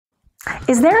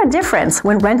Is there a difference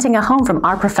when renting a home from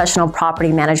our professional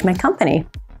property management company?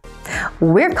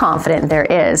 We're confident there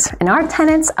is, and our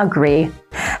tenants agree.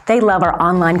 They love our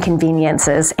online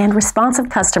conveniences and responsive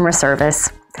customer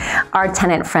service. Our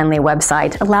tenant-friendly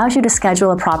website allows you to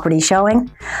schedule a property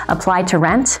showing, apply to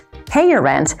rent, pay your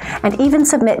rent, and even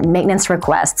submit maintenance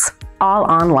requests, all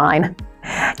online.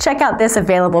 Check out this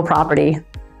available property.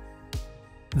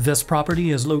 This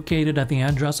property is located at the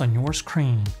address on your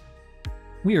screen.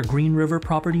 We are Green River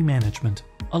Property Management,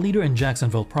 a leader in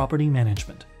Jacksonville property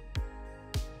management.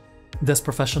 This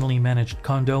professionally managed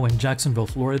condo in Jacksonville,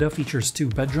 Florida features 2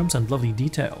 bedrooms and lovely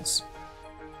details.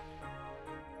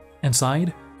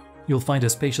 Inside, you'll find a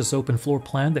spacious open floor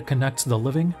plan that connects the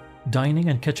living, dining,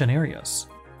 and kitchen areas.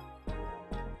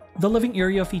 The living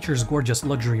area features gorgeous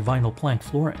luxury vinyl plank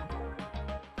flooring,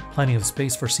 plenty of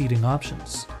space for seating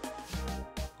options,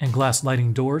 and glass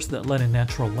sliding doors that let in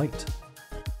natural light.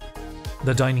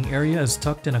 The dining area is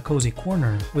tucked in a cozy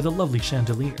corner with a lovely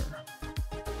chandelier.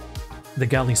 The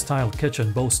galley-style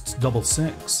kitchen boasts double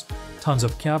sinks, tons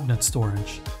of cabinet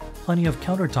storage, plenty of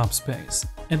countertop space,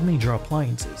 and major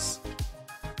appliances.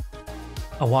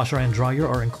 A washer and dryer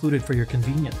are included for your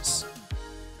convenience.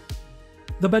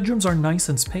 The bedrooms are nice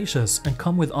and spacious and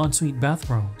come with ensuite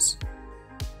bathrooms.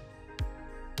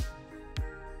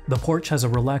 The porch has a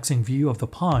relaxing view of the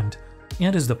pond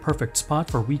and is the perfect spot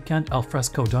for weekend al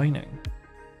fresco dining.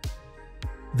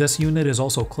 This unit is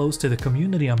also close to the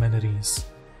community amenities.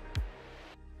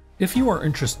 If you are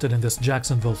interested in this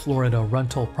Jacksonville, Florida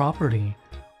rental property,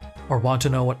 or want to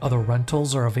know what other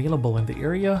rentals are available in the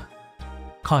area,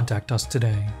 contact us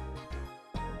today.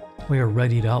 We are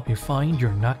ready to help you find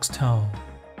your next home.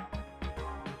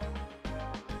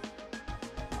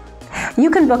 You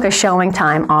can book a showing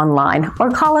time online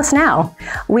or call us now.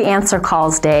 We answer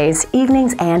calls days,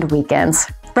 evenings, and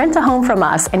weekends. Rent a home from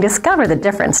us and discover the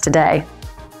difference today.